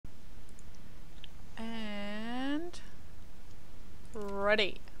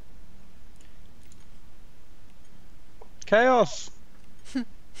ready. Chaos!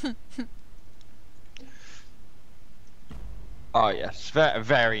 Oh yes,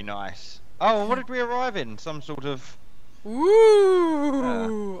 very nice. Oh, what did we arrive in? Some sort of...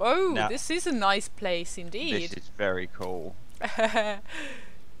 Ooh! Oh, nah, this is a nice place this indeed. is very cool.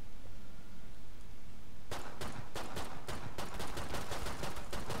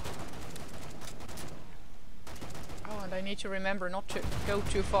 Oh, and I need to remember not to go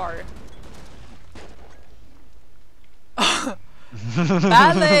too far.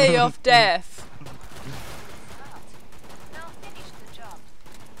 Ballet of Death!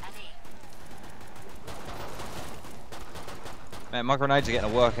 Man, my grenades are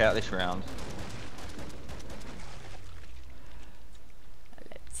getting a workout this round.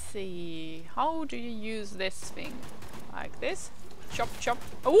 Let's see. How do you use this thing? Like this? Chop chop.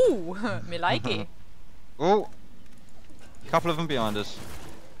 Ooh! Me likey. Oh! Couple of them behind us.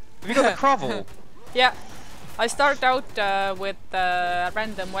 Have you got the Crovel? Yeah. I start out with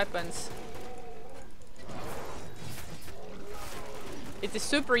random weapons. It is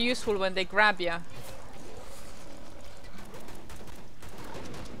super useful when they grab ya.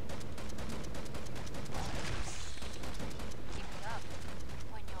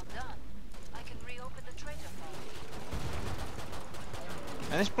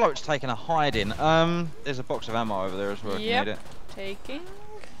 And this bloke's taking a hiding. There's a box of ammo over there as well if you need it. Taking.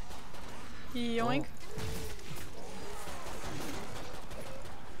 Yoink. Oh.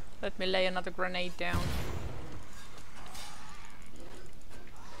 Let me lay another grenade down.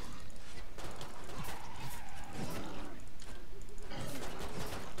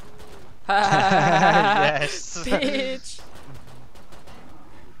 Yes! Bitch!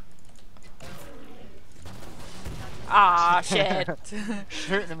 Ah, shit!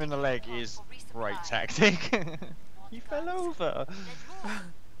 Shooting him in the leg is great tactic. He fell over.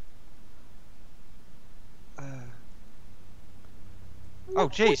 Oh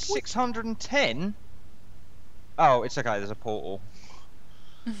geez, 610? Oh, it's okay, there's a portal.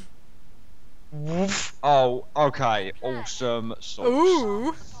 Oh, okay, awesome sauce.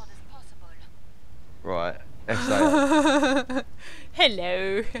 Ooh! Right, XA.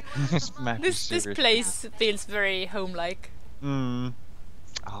 Hello! This map is This serious. place feels very home-like. Oh.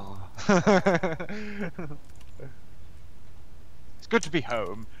 It's good to be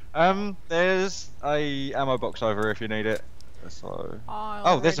home. There's a ammo box over if you need it. So.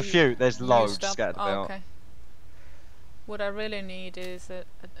 Oh, there's a few. There's loads scattered about. Okay. What I really need is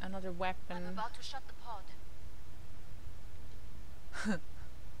another weapon. I'm about to shut the pod.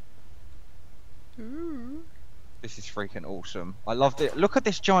 Ooh. This is freaking awesome. I loved it. Look at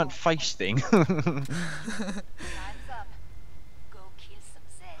this giant face thing. Time's up. Go kill some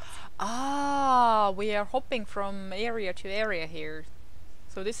Zeds. Ah, we are hopping from area to area here.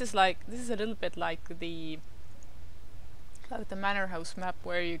 So this is a little bit like the Manor House map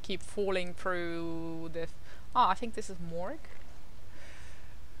where you keep falling through the. I think this is Morgue.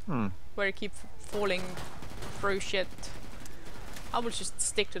 Where you keep falling through shit. I will just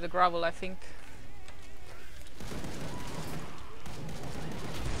stick to the gravel, I think.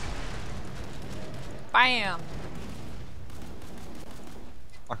 Bam!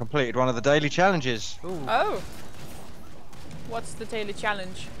 I completed one of the daily challenges. Ooh. Oh! What's the daily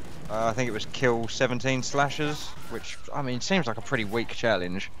challenge? I think it was kill 17 slashers, which, I mean, seems like a pretty weak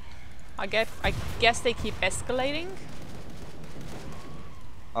challenge. I guess they keep escalating?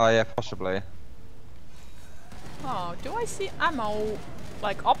 Oh yeah, possibly. Oh, do I see ammo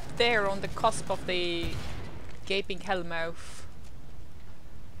like up there on the cusp of the gaping hellmouth?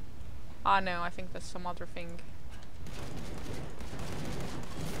 Ah no, I think that's some other thing.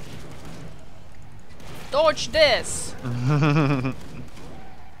 Dodge this!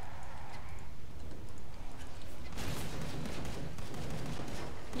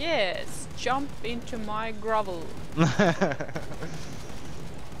 Yes, jump into my grovel.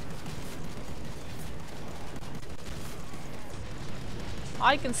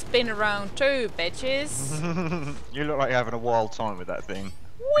 I can spin around too, bitches. You look like you're having a wild time with that thing.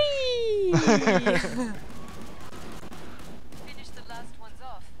 Whee! Finish the last ones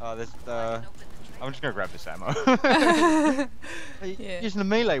off. Oh, there's I'm just gonna grab this ammo. Yeah. Using a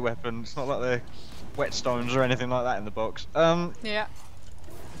melee weapon, it's not like they're whetstones or anything like that in the box. Yeah.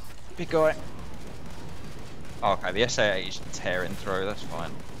 Big guy. Oh, okay, the SA8 is tearing through, that's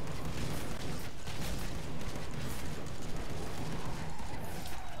fine.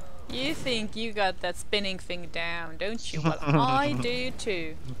 You think you got that spinning thing down, don't you? Well, I do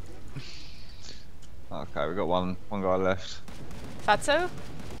too. Okay, we've got one guy left. Fatso?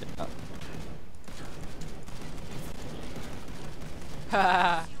 Yeah.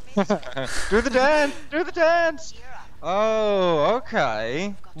 Do the dance! Do the dance! Cheer up. Oh,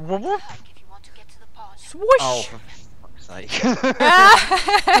 okay. Got quite a Whoop. hike if you want to get to the pod. Oh, Swoosh! for fuck's sake.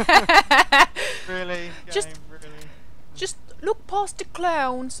 Really? Just- Game, really? Just look past the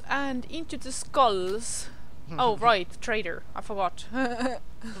clowns and into the skulls. Oh, right, traitor. I forgot.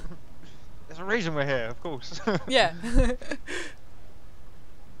 There's a reason we're here, of course. Yeah.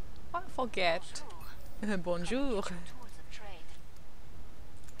 I forget. Bonjour. Tools of trade.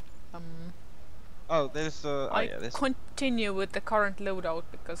 Oh, there's I yeah, there's. continue with the current loadout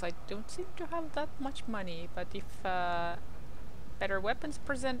because I don't seem to have that much money. But if better weapons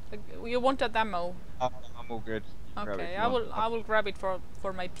present, you want that ammo? I'm all good. Grab it if Okay, you I want. will grab it for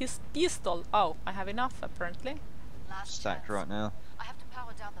my pistol. Oh, I have enough apparently. Last Stacked chance. right now. I have to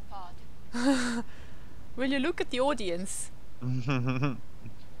power down the pod. Will you look at the audience?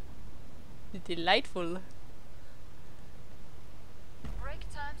 Delightful. Break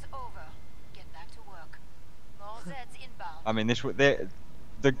time's over. Get back to work. More Zeds inbound. I mean, the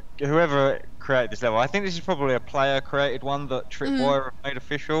whoever created this level, I think this is probably a player created one that Tripwire have made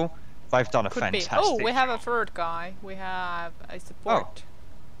official. They've done a Could be. fantastic. Oh, we have a job. third guy. We have a support.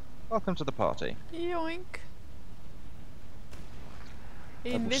 Welcome to the party. Yoink.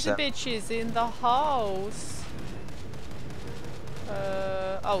 Level Invisibitch is in the house.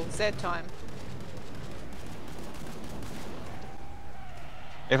 Oh, Z time.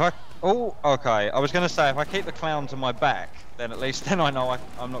 If I okay. I was gonna say if I keep the clown to my back, then at least then I know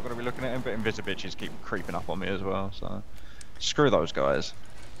I'm not gonna be looking at him. But Invisibitches keep creeping up on me as well. So screw those guys.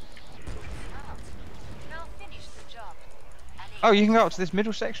 Now finish the job. Oh, you can go up to this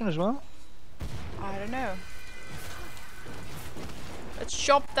middle section as well. I don't know. Let's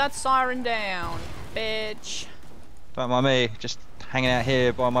chop that siren down, bitch. Don't mind me, just hanging out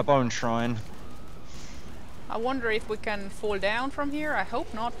here by my bone shrine. I wonder if we can fall down from here. I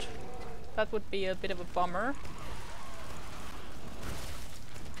hope not. That would be a bit of a bummer.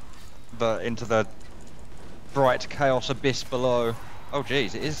 But into the bright chaos abyss below. Oh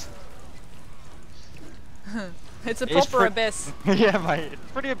jeez, it is. It's a It is proper pre- abyss. Yeah, mate.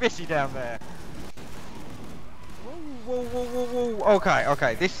 It's pretty abyssy down there. Whoa, whoa, whoa, whoa, whoa. Okay,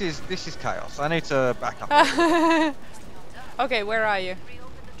 okay. This is chaos. I need to back up. Okay, where are you?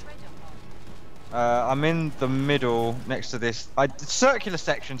 Reopen the treasure pod. I'm in the middle, next to this. Circular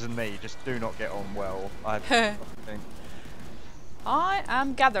sections and me just do not get on well. I think. I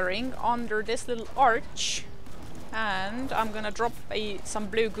am gathering under this little arch, and I'm gonna drop some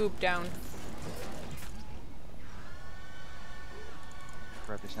blue goop down.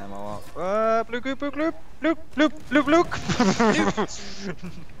 Grab this ammo up. Blue goop, blue goop, blue, blue, blue, blue.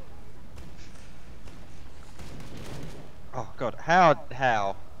 Oh god,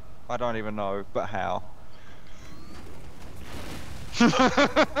 how? I don't even know, but how?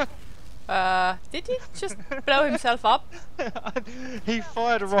 Did he just blow himself up? He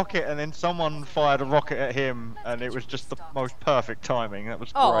fired a rocket and then someone fired a rocket at him and it was just the most perfect timing. That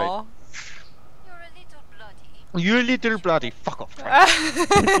was Aw. You're a little bloody. great. You little bloody fuck off. Trent.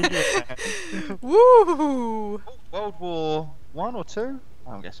 Woo! World War 1 or 2?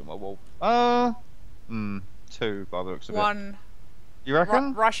 I'm guessing World War. 2 by the looks of it. One You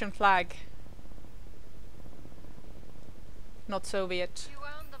reckon? Russian flag. Not Soviet. You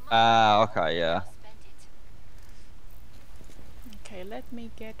earned the money. Ah, okay, yeah. Spend it. Okay, let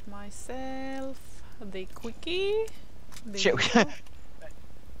me get myself the quickie. The Shit.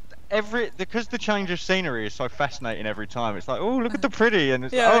 Because the change of scenery is so fascinating every time. It's like, oh, look at the pretty, and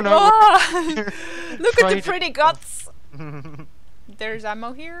it's Yeah, oh like, no. "Ah, look at the Trade- pretty guts. There's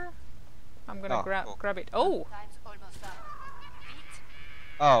ammo here. I'm gonna Oh, cool. grab it. Oh, Time's almost up. Beat.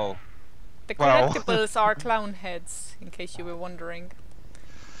 Oh, the Well. collectibles are clown heads, in case you were wondering.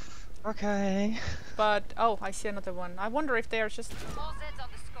 okay. But oh, I see another one. I wonder if they are just More Zeds on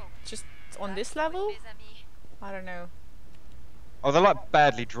the scope. on this That's level. mes amis. I don't know. Oh, they're like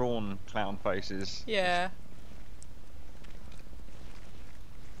badly drawn clown faces. Yeah.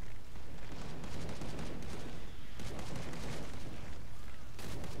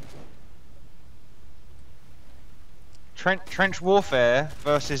 Trench warfare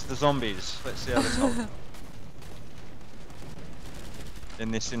versus the zombies. Let's see how this holds.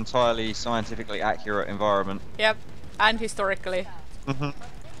 In this entirely scientifically accurate environment. Yep. And historically. Mhm. But many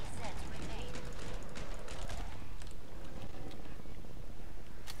Zeds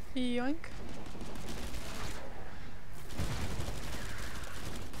remain. Yoink.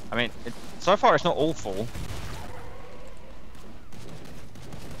 I mean, so far it's not awful.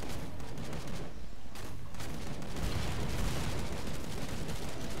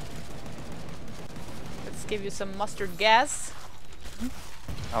 Let's give you some mustard gas.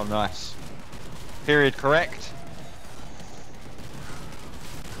 Oh, nice. Period correct.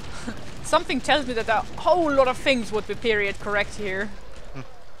 Something tells me that a whole lot of things would be period correct here.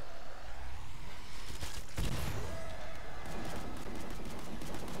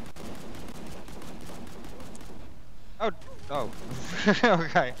 Oh, oh.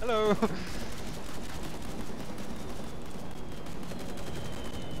 Okay, hello.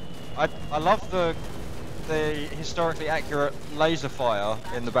 I love the historically accurate laser fire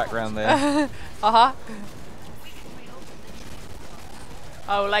in the background there. Uh-huh.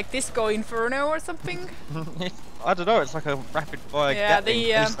 Oh, like Disco Inferno or something? I don't know, it's like a rapid fire Yeah, Gatling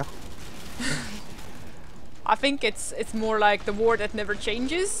the laser. I think it's more like the war that never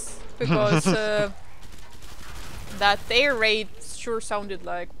changes, because that air raid sure sounded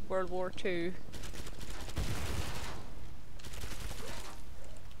like World War II.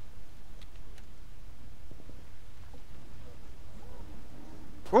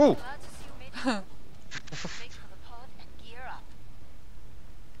 Ooh! Glad to see you made it. Make for the pod and gear up.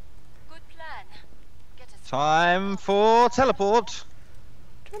 Good plan. Get us Time for teleport!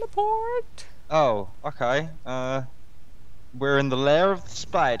 Teleport! Oh, okay. We're in the lair of the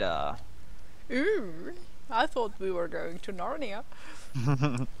spider. Ooh, I thought we were going to Narnia.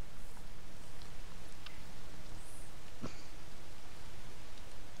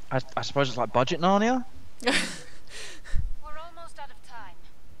 I suppose it's like budget Narnia? We're almost out of time.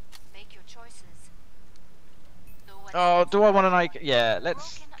 Make your choices. No one Oh, else do I want an AK? Yeah,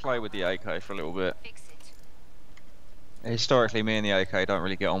 let's play with the AK for a little bit. fix it. Historically, me and the AK don't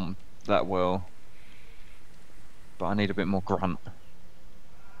really get on that well. But I need a bit more grunt. I'm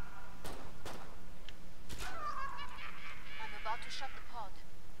about to shut the pod.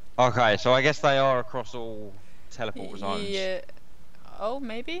 Okay, so I guess they are across all teleport zones. Yeah. Oh,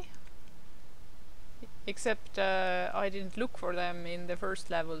 maybe? Except I didn't look for them in the first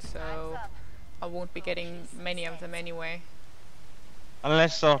level, so Time's up. I won't be getting many of them anyway.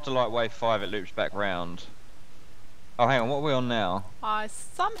 Unless after like wave 5 it loops back round. Oh, hang on, what are we on now? I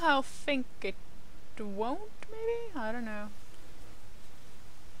somehow think it won't, maybe? I don't know.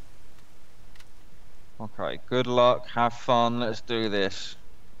 Okay, good luck, have fun, let's do this.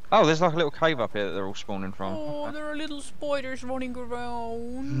 Oh, there's like a little cave up here that they're all spawning from. Oh, Okay. there are little spiders running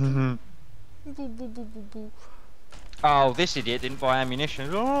around. Boo, boo, boo, boo, boo. Oh, this idiot didn't buy ammunition.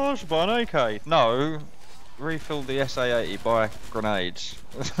 Oh, I should buy an AK. No, refill the SA-80, buy grenades.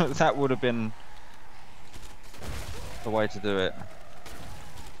 That would have been the way to do it.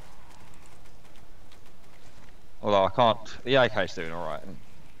 Although I can't, the AK's doing alright.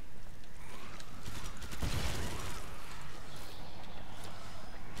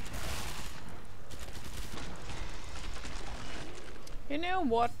 You know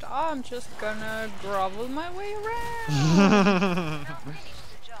what? I'm just gonna grovel my way around. Now finish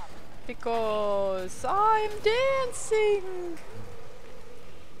the job. Because I'm dancing.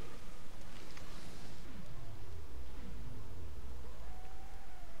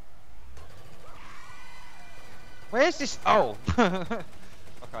 Where's this? Oh!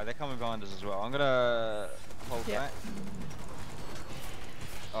 Okay, they're coming behind us as well. I'm gonna hold Yeah. back.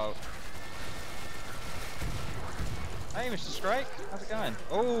 Oh. Hey, Mr. Scrake, how's it going?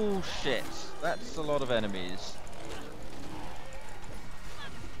 Oh shit, that's a lot of enemies.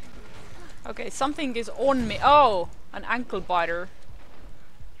 Okay, something is on me. Oh, an ankle biter.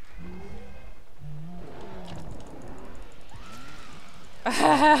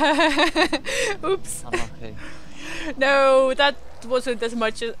 Oops. Unlucky. No, that wasn't as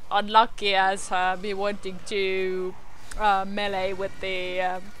much unlucky as me wanting to melee with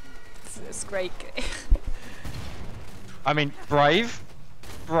the Scrake. I mean, brave.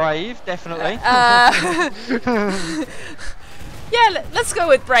 Brave, definitely. Yeah, let's go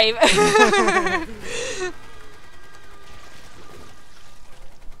with brave.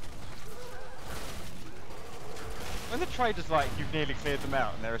 When the trader's like, you've nearly cleared them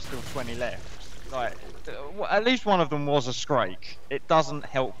out and there are still 20 left, like, at least one of them was a Scrake. It doesn't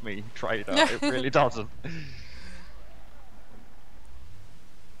help me, trader. It really doesn't.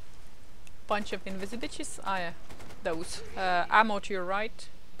 Bunch of invisibitches. Ah, yeah. Those. Ammo to your right.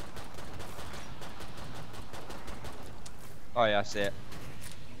 Oh yeah, I see it.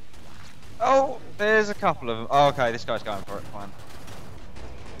 Oh, there's a couple of them. Oh, okay, this guy's going for it. Fine.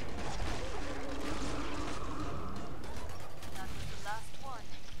 That was the last one.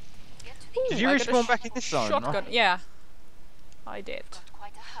 Get to the Did you I got a respawn back in this zone? Shotgun. Yeah, I did. got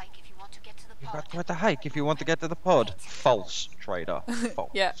quite a hike if you want to get to the You've pod. got quite a hike if you want to get to the pod. False, trader. False.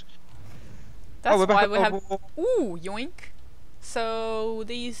 Yeah. That's we're why back we at- have. Ooh, yoink. So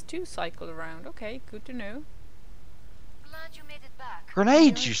these two cycle around. Okay, good to know. Glad you made it back.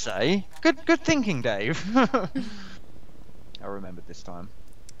 Grenades, you say? Good thinking, Dave. I remembered this time.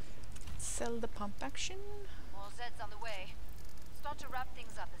 Sell the pump action. More Zeds on the way. Start to wrap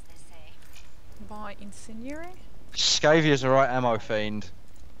things up, as they say. Buy incendiary. Scavier's a right ammo fiend.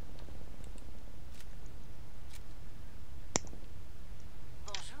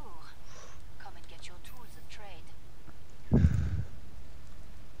 Bonjour. Come and get your tools of trade.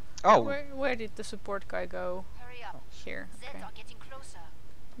 Oh, Where did the support guy go? Hurry up. Here. Zeds Okay. are getting closer.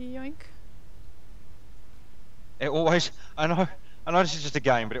 Yoink. it always. I know this is just a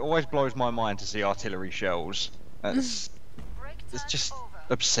game, but it always blows my mind to see artillery shells. It's Break time just over.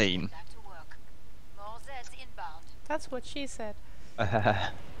 obscene. Back to work. More Zeds inbound. That's what she said.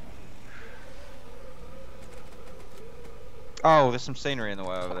 Oh, there's some scenery in the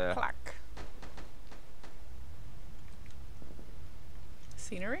way over there. Clack.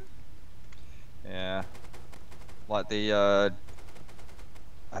 Scenery? Yeah. Like the,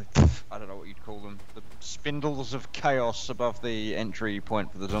 I don't know what you'd call them. The spindles of chaos above the entry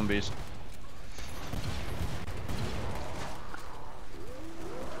point for the zombies.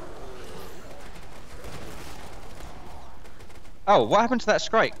 Oh, what happened to that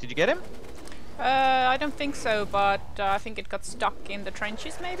Scrake? Did you get him? I don't think so, but I think it got stuck in the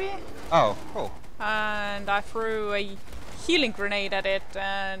trenches maybe. Oh, cool. And I threw a healing grenade at it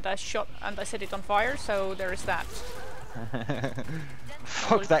and I set it on fire, so there is that.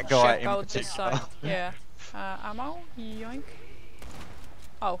 Fuck We'll that guy check in out this particular. side. Yeah. Ammo? Yoink.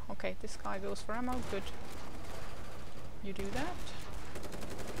 Oh, okay, this guy goes for ammo, good. You do that.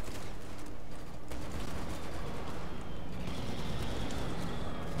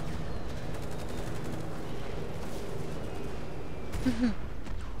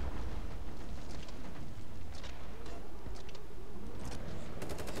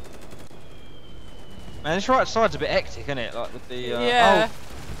 Man, this right side's a bit hectic, isn't it? Like with the Yeah.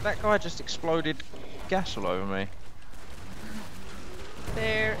 oh, that guy just exploded gas all over me.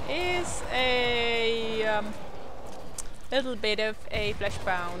 There is a little bit of a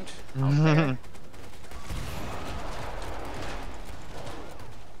fleshbound out there.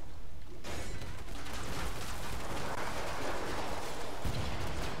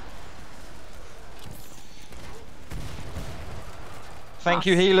 Thank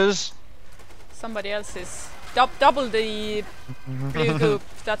you, healers. Somebody else is double the blue goop.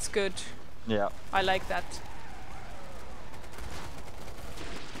 That's good. Yeah. I like that.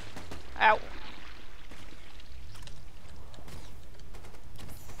 Ow.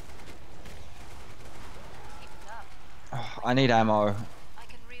 Keep it up. Oh, I need ammo. I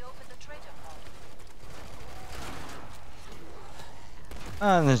can reopen the trader pod.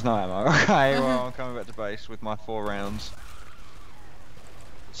 And there's no ammo. Okay, well, I'm coming back to base with my 4 rounds.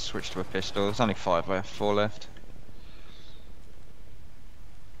 Switch to a pistol. There's only 5 left, 4 left.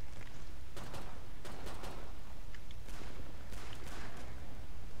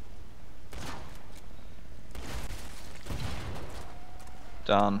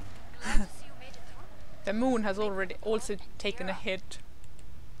 Done. Glad to see you made it through. The moon has already also taken a hit.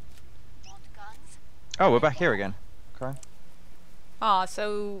 Want guns? Oh, we're back here again. Okay. Ah,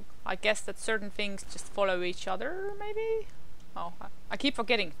 so I guess that certain things just follow each other, maybe? Oh, I keep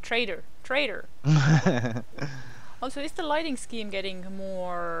forgetting. Trader. Also, is the lighting scheme getting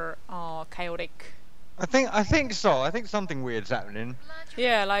more chaotic? I think so. I think something weird's happening. Glad you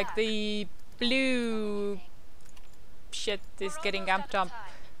Yeah, made it like back. the blue shit is We're getting almost amped out of up.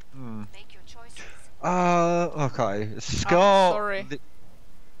 time. Make your choices. Okay. Scar. sorry.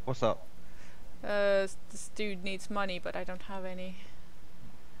 What's up? This dude needs money, but I don't have any.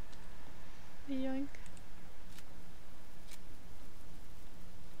 Yoink.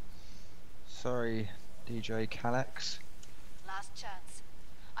 Sorry, DJ Calax. Last chance.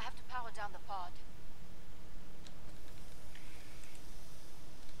 I have to power down the pod.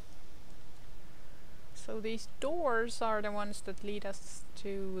 So these doors are the ones that lead us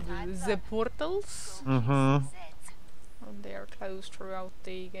to Time's the up. portals. Go Mhm. kill some Zeds. Oh, they are closed throughout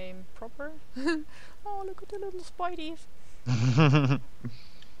the game proper. Oh, look at the little spideys.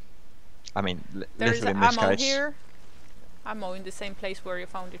 I mean, There is little in this ammo case. here. Ammo in the same place where you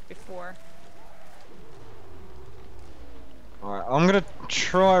found it before. Alright, I'm gonna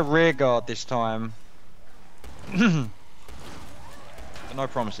try rear guard this time. But no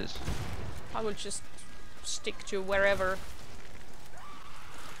promises. I will just stick to wherever.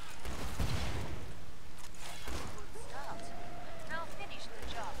 Good start. Now finish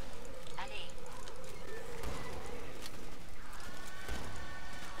the job. Allez.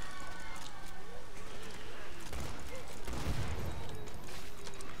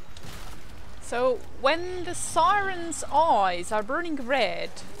 So when the siren's eyes are burning red,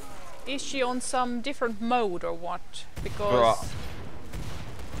 is she on some different mode or what? Because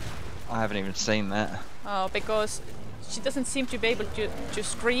I haven't even seen that. because she doesn't seem to be able to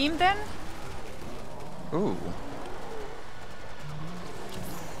scream then. Ooh.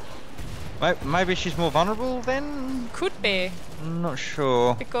 Maybe she's more vulnerable then? Could be. I'm not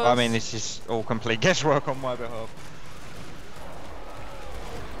sure. Because I mean, this is all complete guesswork on my behalf.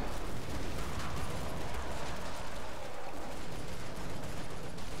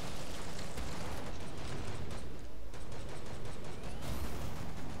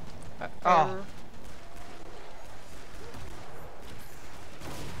 Oh.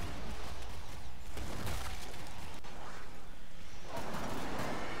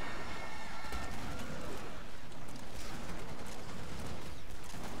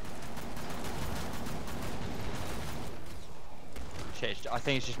 Shit, I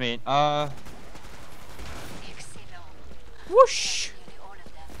think it's just me. Excellent. Whoosh! Nearly all of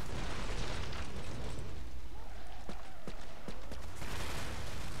them.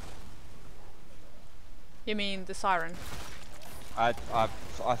 You mean the siren? I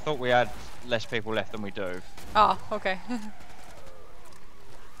thought we had less people left than we do. Ah, okay.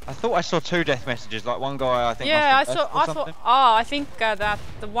 I thought I saw 2 death messages, like one guy I think. Yeah, I must have saw. left or I something. thought. I think that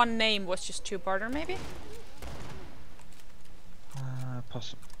the one name was just two-parter, maybe.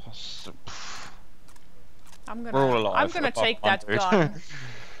 Possible. I'm We're all gonna. alive. I'm gonna apart take from that one dude. gun.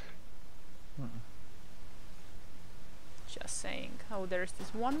 Just saying. Oh, there's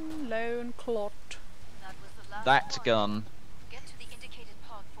this one lone clot. That was the last That one. gun. Get to the indicated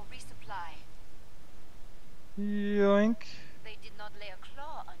pod for resupply. Yoink. They did not lay a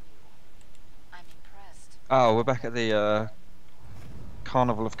claw on you. I'm impressed. Oh, we're back at the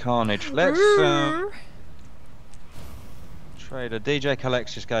Carnival of Carnage. Let's trader. DJ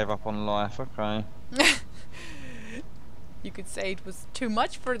Collects just gave up on life. Okay. You could say it was too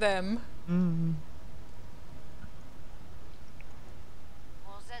much for them. Mm.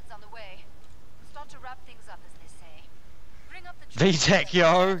 More Zeds on the way. Start to wrap things up, as they say. Bring up the VTech,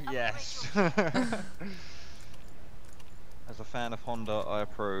 yo! Upgrade Yes! your- As a fan of Honda, I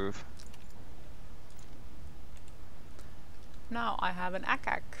approve. Now I have an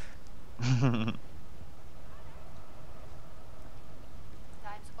ACAC.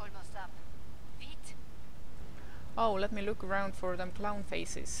 Time's almost up. Vite. Oh, let me look around for them clown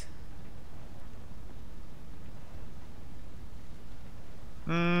faces.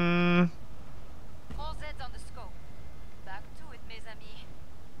 Hmm. More Zeds on the scope. Back to it, mes amis.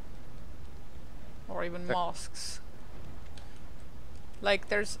 Or even masks. Like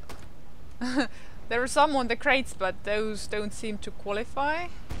there's there are some on the crates, but those don't seem to qualify.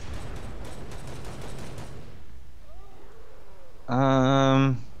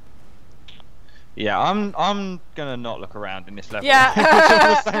 Yeah, I'm gonna not look around in this level. Yeah.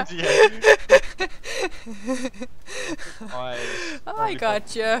 Same to you. I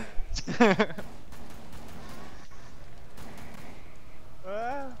gotcha.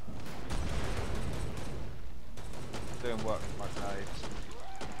 Doing work with my grenades.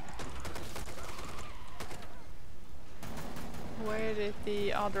 Where did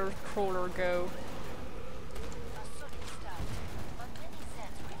the other crawler go? A solid start, but many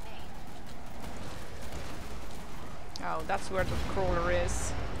Zeds remain. Oh, that's where the crawler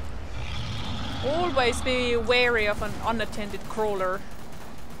is. Always be wary of an unattended crawler.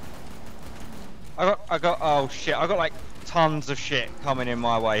 I got, oh shit, I got like tons of shit coming in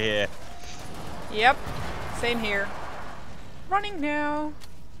my way here. Yep, same here. Running now.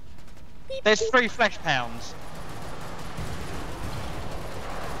 Beep, There's beep. 3 flesh pounds.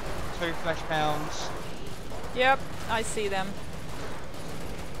 2 flesh pounds. Yep, I see them.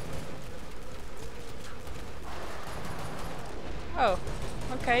 Oh,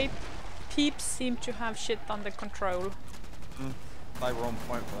 okay. Peeps seem to have shit under control. They were on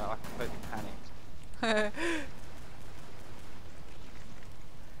point for that, I completely panicked. Okay,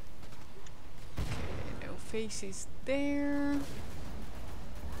 no faces there.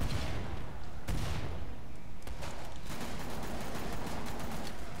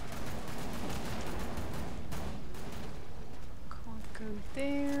 Can't go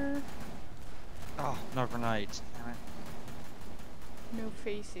there. Oh, no grenades. Damn it. No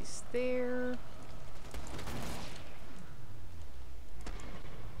faces there.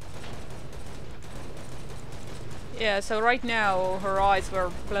 Yeah, so right now her eyes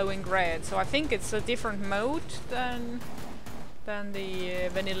were glowing red, so I think it's a different mode than the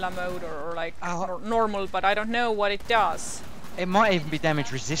vanilla mode or like normal, but I don't know what it does. It might even be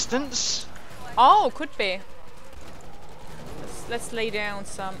damage resistance. Oh, could be. Let's lay down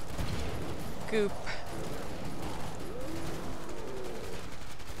some goop.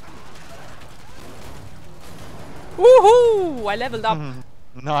 Woohoo! I leveled up.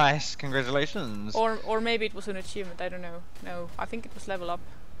 Nice, congratulations. Or maybe it was an achievement, I don't know. No, I think it was level up.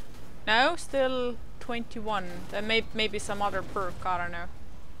 No, still 21. There may be some other perk, I don't know.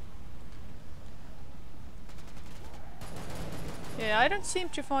 Yeah, I don't seem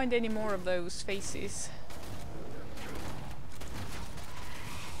to find any more of those faces.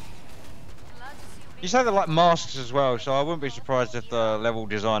 You say they're like masks as well, so I wouldn't be surprised if the level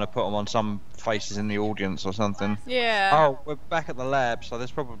designer put them on some faces in the audience or something. Yeah. Oh, we're back at the lab, so there's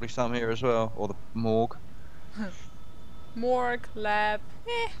probably some here as well, or the morgue. Morgue, lab,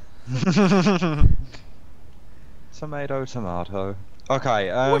 Tomato, tomato.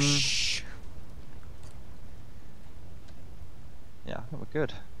 Okay, whoosh. yeah, I think we're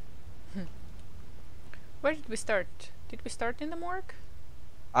good. Where did we start? Did we start in the morgue?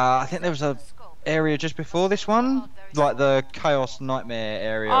 I think there was a area just before this one, like the Chaos Nightmare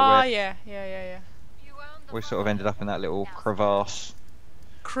area where yeah. we sort of ended up in that little crevasse.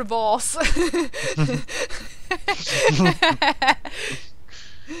 Crevasse.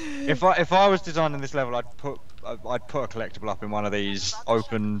 If I was designing this level, I'd put a collectible up in one of these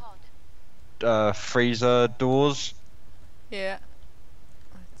open freezer doors. Yeah.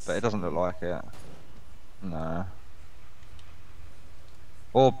 But it doesn't look like it. No.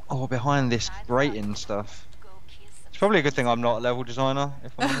 Or behind this grating stuff. It's probably a good thing I'm not a level designer,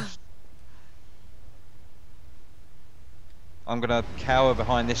 if I'm honest. I'm gonna cower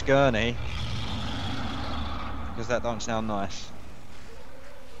behind this gurney because that don't sound nice.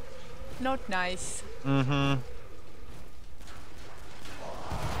 Not nice. Mm-hmm.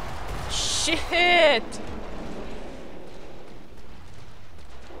 Shit!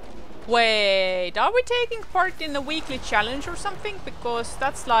 Wait, are we taking part in the weekly challenge or something? Because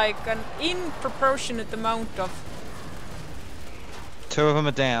that's like an disproportionate amount of... Two of them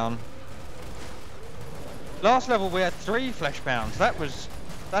are down. Last level we had 3 flesh pounds.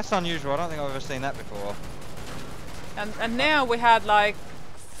 That's unusual. I don't think I've ever seen that before. And now we had like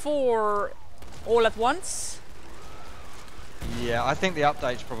 4 all at once. Yeah, I think the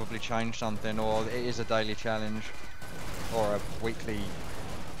updates probably changed something, or it is a daily challenge, or a weekly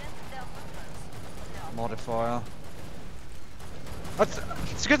modifier.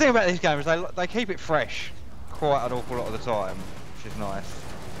 It's a good thing about these games, they keep it fresh quite an awful lot of the time, which is nice.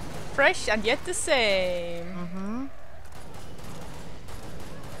 Fresh and yet the same. Mm-hmm.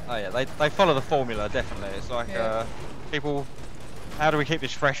 Oh yeah, they follow the formula, definitely. It's like, people, how do we keep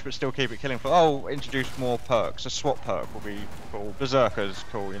this fresh but still keep it killing? Oh, introduce more perks. A swap perk will be cool. Berserker's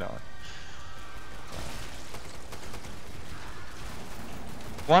cool, you know.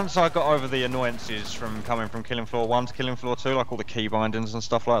 Once I got over the annoyances from coming from Killing Floor 1 to Killing Floor 2, like all the key bindings and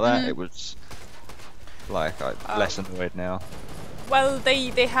stuff like that, it was like I'm less annoyed now. Well,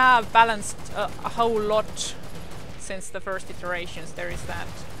 they have balanced a whole lot since the first iterations. There is that.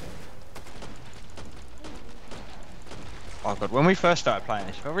 Oh god, when we first started playing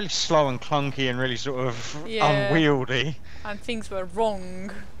this, it felt really slow and clunky and really sort of unwieldy. And things were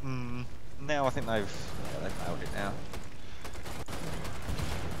wrong. Now I think they've nailed it now.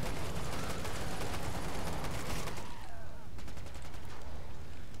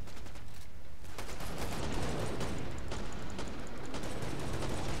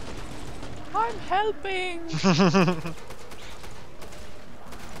 I'm helping!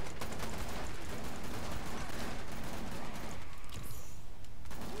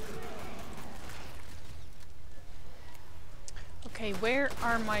 Okay, where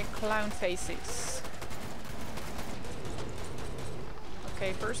are my clown faces?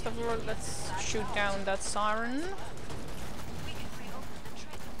 Okay, first of all, let's shoot down that siren.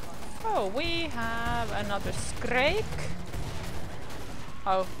 Oh, we have another Scrake.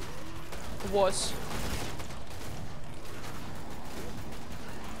 Oh. Was.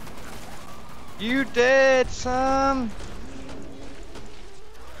 You dead, son!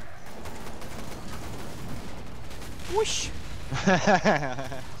 Whoosh!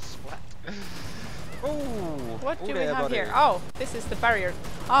 Splat. Ooh, what do we have buddy. here? Oh, this is the barrier.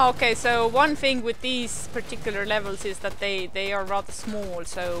 Oh, okay, so one thing with these particular levels is that they are rather small,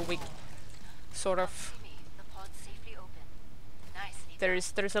 so we sort of...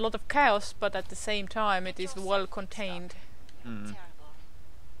 There's a lot of chaos, but at the same time it is well contained.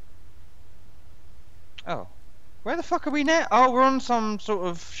 Oh. Where the fuck are we now? Oh, we're on some sort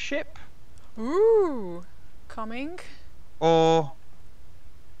of ship? Ooh! Coming. Or...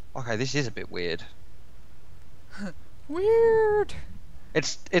 Okay, this is a bit weird. Weird!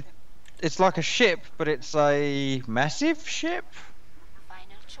 It's like a ship, but it's a massive ship?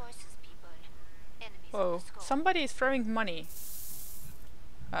 Final choices, people. Enemies on Whoa, the scope. somebody is throwing money.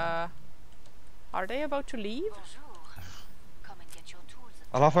 Are they about to leave? Bonjour. Come and get your tools.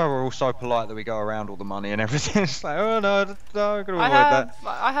 I love how we're all so polite that we go around all the money and everything. It's like, oh no, no, I'm gonna avoid that.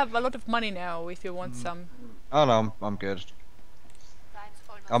 I have a lot of money now if you want some. Oh no, I'm good. Time's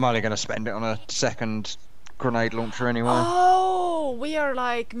almost I'm only gonna spend it on a second grenade launcher anyway. Oh, we are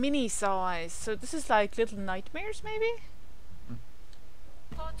like mini size. So this is like Little Nightmares maybe?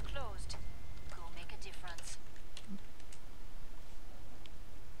 Pod's closed. Go make a difference.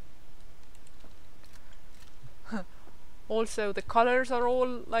 Also the colors are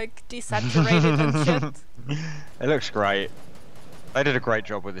all like desaturated and shit. It looks great. They did a great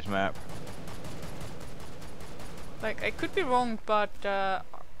job with this map. Like I could be wrong, but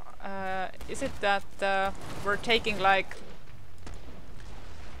is it that we're taking like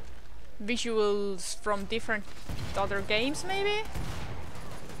visuals from different other games maybe?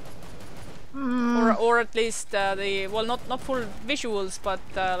 Or at least the well not full visuals but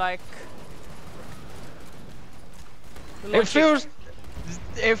like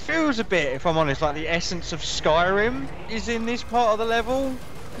It feels a bit, if I'm honest, like the essence of Skyrim is in this part of the level.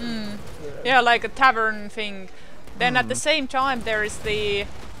 yeah, like a tavern thing. Then at the same time there is the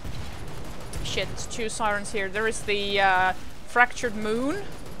shit, 2 sirens here. There is the fractured moon.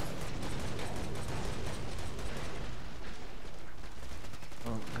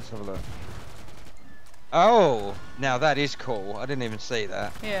 Oh, let's have a look. Oh, now that is cool. I didn't even see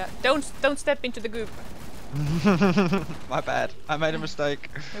that. Yeah, don't step into the goop. My bad. I made a mistake.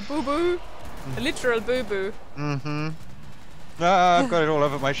 A boo boo, a literal boo boo. Ah, I've got it all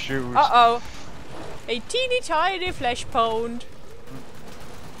over my shoes. Uh oh, a teeny tiny flesh pound.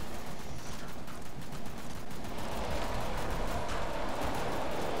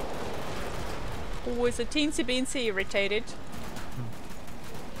 Who is a teensy beensy irritated,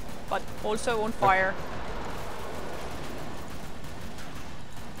 but also on fire.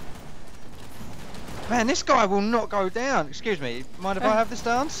 Man, this guy will not go down. Excuse me, mind if I have this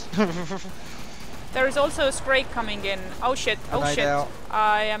dance? There is also a Scrake coming in. Oh shit, oh Grenade shit. out.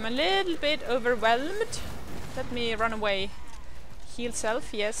 I am a little bit overwhelmed. Let me run away. Heal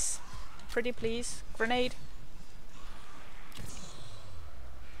self, yes. Pretty please. Grenade.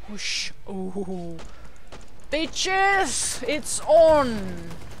 Whoosh. Ooh. Bitches! It's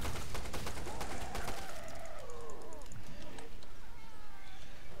on!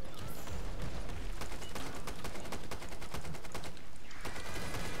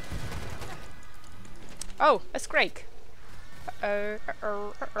 Oh, a Scrake.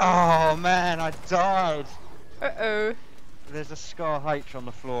 Oh man, I died. Uh-oh. There's a Scar H on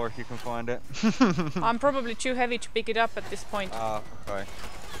the floor if you can find it. I'm probably too heavy to pick it up at this point. Ah, okay.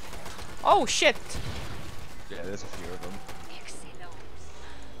 Oh shit! Yeah, there's a few of them. Excellent.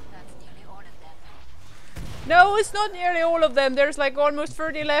 That's nearly all of them. No, it's not nearly all of them. There's like almost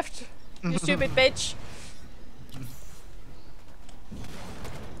 30 left. You stupid bitch.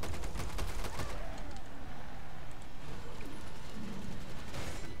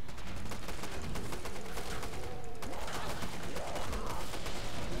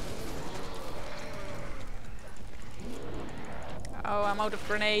 Oh, I'm out of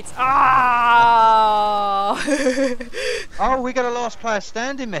grenades. Ah! Oh, we got a last player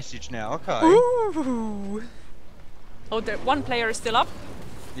standing message now. Okay. Ooh. Oh, the one player is still up.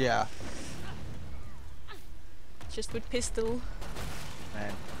 Yeah. Just with pistol.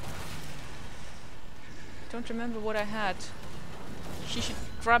 Man. Don't remember what I had. She should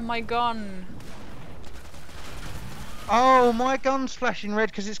grab my gun. Oh, my gun's flashing red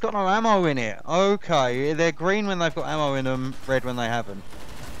because it's got no ammo in it. Okay, they're green when they've got ammo in them, red when they haven't.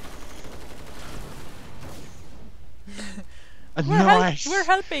 Nice. We're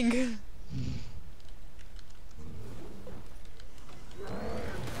helping.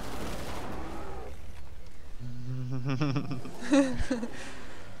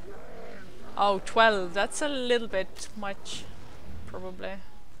 Oh, 12. That's a little bit much, probably.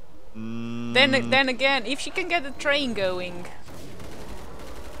 Then again, if she can get the train going.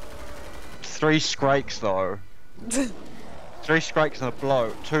 3 Scrakes though. 3 Scrakes and a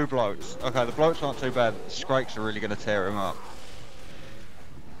bloat. 2 bloats. Okay, the bloats aren't too bad. The Scrakes are really going to tear him up.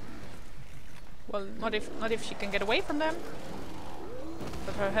 Well, not if she can get away from them.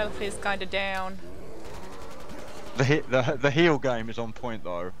 But her health is kind of down. The heal game is on point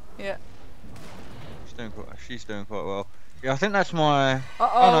though. Yeah. She's doing quite well. Yeah, I think that's my. Uh-oh,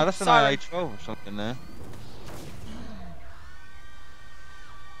 Oh no, that's an sorry. AA12 or something there.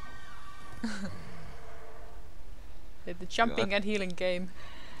 The jumping and healing game.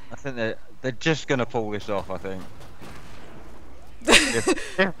 I think they're just gonna pull this off. I think.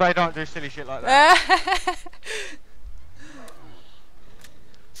 if they don't do silly shit like that.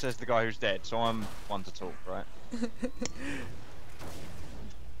 Says the guy who's dead, so I'm one to talk, right?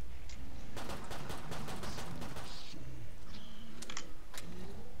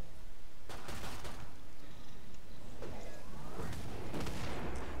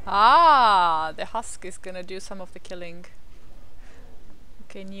 Ah, the husk is gonna do some of the killing.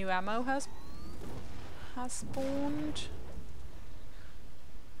 Okay, new ammo has spawned.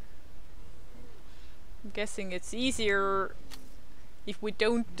 I'm guessing it's easier if we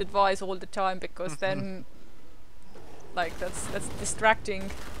don't advise all the time, because then, like, that's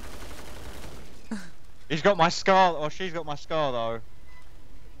distracting. He's got my scar, or she's got my scar though.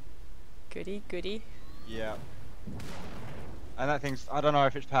 Goody, goody. Yeah. And that thing's, I don't know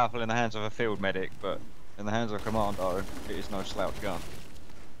if it's powerful in the hands of a field medic, but in the hands of a commando, it is no slouch gun.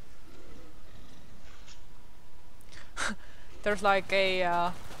 There's like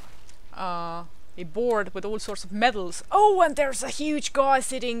a board with all sorts of medals. Oh, and there's a huge guy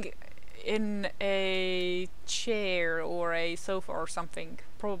sitting in a chair or a sofa or something.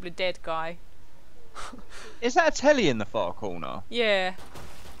 Probably dead guy. Is that a telly in the far corner? Yeah.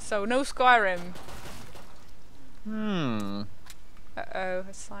 So no Skyrim. Uh-oh,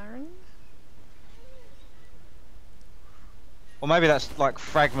 a siren? Or maybe that's like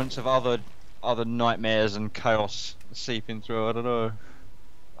fragments of other nightmares and chaos seeping through, I don't know.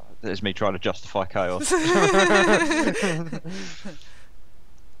 There's me trying to justify chaos.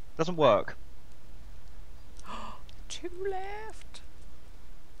 Doesn't work. 2 left.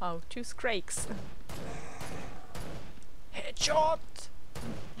 Oh, 2 scrakes. Headshot!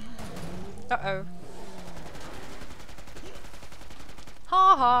 Uh-oh.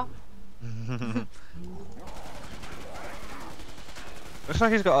 Ha ha! Looks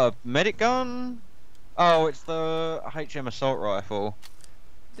like he's got a medic gun. Oh, it's the HM assault rifle.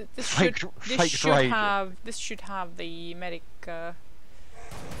 This Fake should have the medic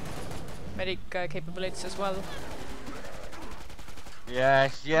capabilities as well.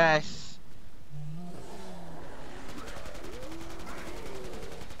 Yes, yes.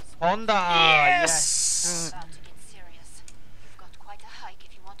 Honda. Yes. About to get serious. You've got quite a hike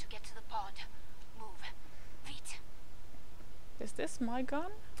if you want to get to the pod. Move. Vite. Is this my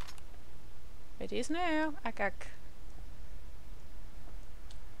gun? It is now. Ack.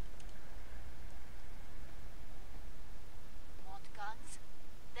 Want guns?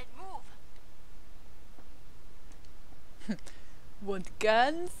 Then move. Want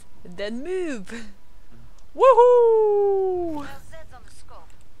guns? Then move. Woohoo! Well, Zed's on the scope.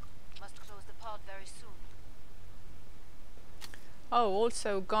 Must close the pod very soon. Oh,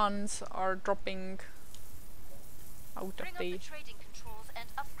 also guns are dropping out Bring of up the the trading controls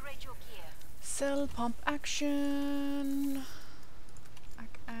and upgrade your gear. cell pump action.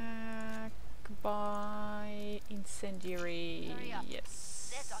 Ack by incendiary. Hurry up.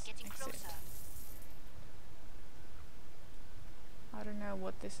 Yes. Zeds are getting Exit. closer. I don't know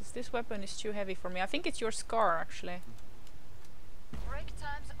what this is. This weapon is too heavy for me. I think it's your scar, actually. Break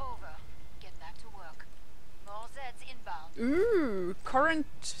time's over. Get back to work. More Zeds inbound. Ooh, current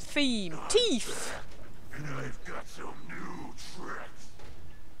theme. Teeth! And I've got some new tricks.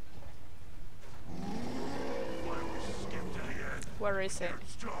 Why don't we skip to the end? Where is it?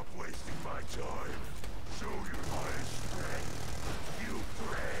 Stop wasting my time. Show your highest strength. You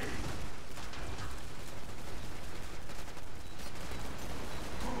pray.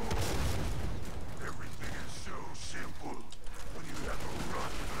 Everything is so simple when you have a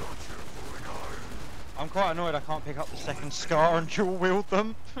rocket launcher for an arm. I'm quite annoyed I can't pick up the second scar and dual wield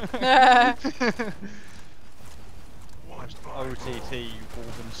them. OTT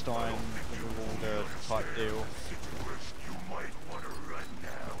Wolfenstein Walder type deal. Situation you might want to run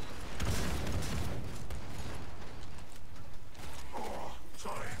now. Oh,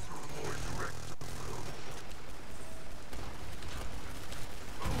 time for a more direct approach.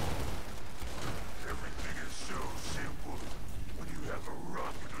 Everything is so simple when you have a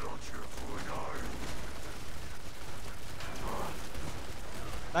rocket launcher for an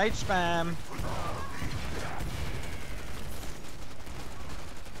arm. Nade spam.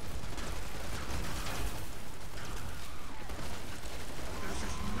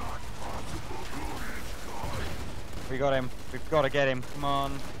 We got him. We've got to get him. Come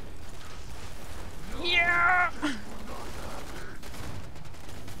on. Yeah!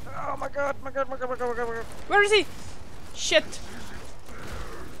 Oh my god, my god, my god, my god, my god, my god. Where is he? Shit!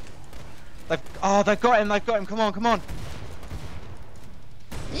 They've got him, they've got him. Come on, come on.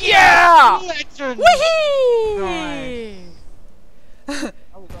 Yeah! Legend! Whee! Nice. I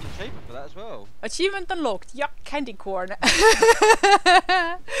was on achievement for that as as well. Achievement unlocked. Yuck, candy corn.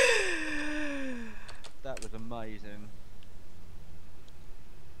 That was amazing.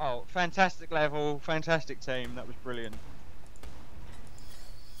 Oh, fantastic level, fantastic team. That was brilliant.